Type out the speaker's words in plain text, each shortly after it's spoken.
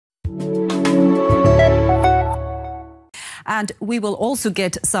And we will also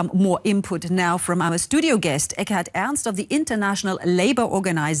get some more input now from our studio guest, Ekkehard Ernst of the International Labour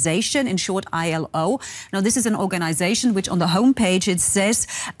Organization, in short ILO. Now, this is an organization which on the homepage it says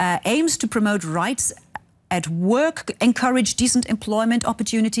aims to promote rights at work, encourage decent employment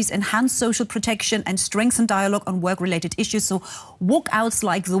opportunities, enhance social protection and strengthen dialogue on work-related issues. So walkouts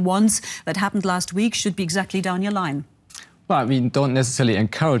like the ones that happened last week should be exactly down your line. Well, we don't necessarily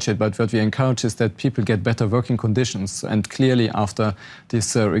encourage it, but what we encourage is that people get better working conditions. And clearly, after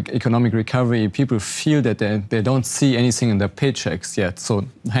this economic recovery, people feel that they don't see anything in their paychecks yet. So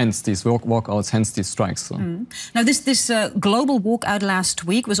hence these walkouts, hence these strikes. So. Now, this global walkout last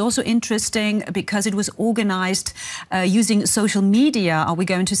week was also interesting because it was organized using social media. Are we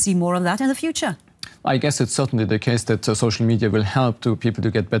going to see more of that in the future? I guess it's certainly the case that social media will help people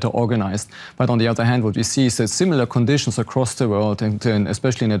to get better organized. But on the other hand, what we see is that similar conditions across the world, and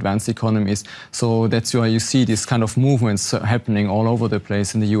especially in advanced economies. So that's why you see these kind of movements happening all over the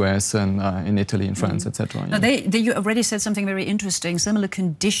place in the US and in Italy and France, etc. Now, you already said something very interesting, similar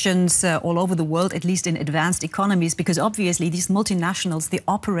conditions all over the world, at least in advanced economies, because obviously these multinationals, they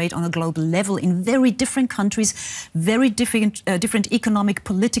operate on a global level in very different countries, very different economic,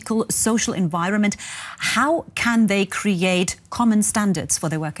 political, social environment. How can they create common standards for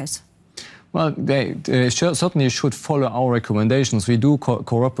their workers? Well, they certainly should follow our recommendations. We do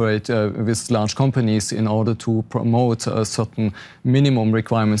cooperate with large companies in order to promote certain minimum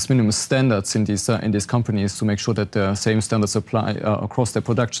requirements, minimum standards in these companies to make sure that the same standards apply across their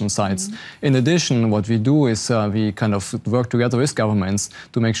production sites. In addition, what we do is we kind of work together with governments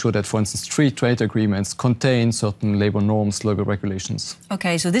to make sure that, for instance, free trade agreements contain certain labor norms, labor regulations.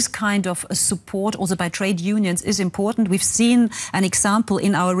 Okay, so this kind of support also by trade unions is important. We've seen an example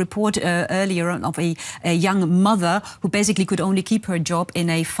in our report earlier of a young mother who basically could only keep her job in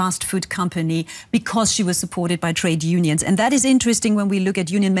a fast food company because she was supported by trade unions. And that is interesting when we look at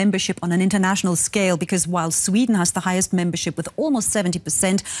union membership on an international scale, because while Sweden has the highest membership with almost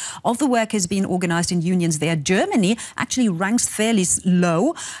 70% of the workers being organized in unions there, Germany actually ranks fairly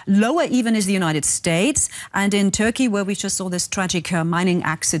low. Lower even is the United States. And in Turkey, where we just saw this tragic mining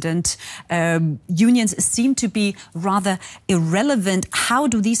accident, unions seem to be rather irrelevant. How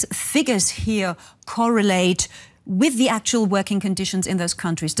do these figures here correlate with the actual working conditions in those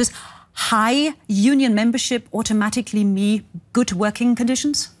countries? Does high union membership automatically mean good working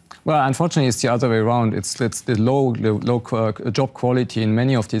conditions? Well, unfortunately, it's the other way around. It's the low job quality in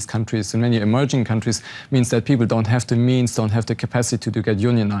many of these countries, in many emerging countries, means that people don't have the means, don't have the capacity to get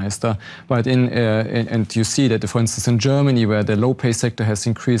unionized. And you see that, for instance, in Germany, where the low-pay sector has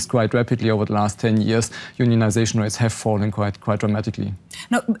increased quite rapidly over the last 10 years, unionization rates have fallen quite dramatically.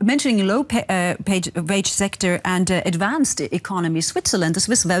 Now, mentioning low-wage sector and advanced economies, Switzerland, the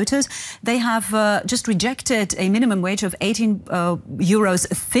Swiss voters, they have just rejected a minimum wage of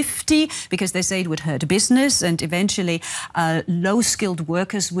 18.50 €, because they say it would hurt business and eventually low-skilled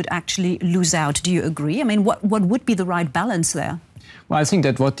workers would actually lose out. Do you agree? I mean, what would be the right balance there? Well, I think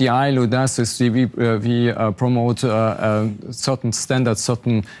that what the ILO does is we promote certain standards,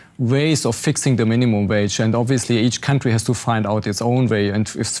 certain ways of fixing the minimum wage, and obviously each country has to find out its own way. And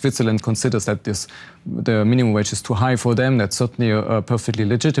if Switzerland considers that the minimum wage is too high for them, that's certainly perfectly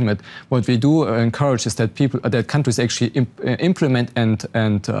legitimate. What we do encourage is that countries actually implement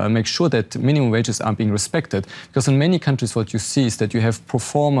and make sure that minimum wages are being respected. Because in many countries, what you see is that you have pro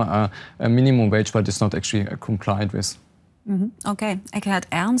forma a minimum wage, but it's not actually complied with. Okay, Ekkehard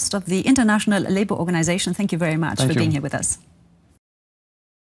Ernst of the International Labour Organization, thank you very much for being here with us.